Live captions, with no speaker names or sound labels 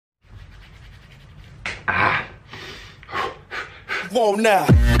Whoa, now.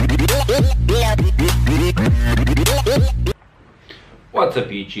 What's up,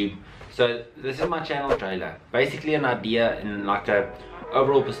 YouTube? So this is my channel trailer. Basically an idea and like a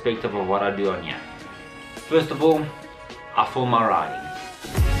overall perspective of what I do on here. First of all, I film my riding.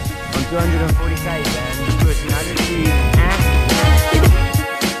 On 240k, man. Personality.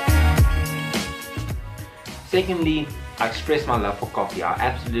 Secondly, I express my love for coffee.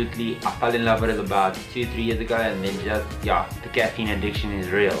 I fell in love with it about 2-3 years ago, and then just, yeah, the caffeine addiction is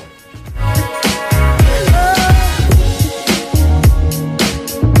real.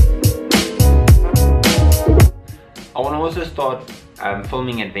 I want to also start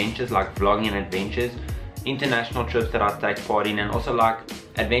filming adventures, like vlogging and adventures, international trips that I take part in, and also like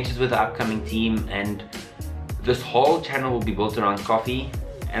adventures with the upcoming team. And this whole channel will be built around coffee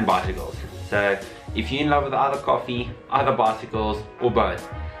and bicycles. So if you're in love with either coffee, either bicycles, or both,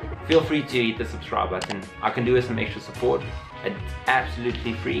 feel free to hit the subscribe button. I can do with some extra support. It's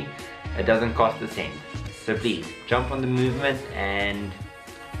absolutely free. It doesn't cost a cent. So please jump on the movement and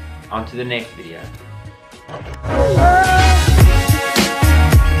on to the next video.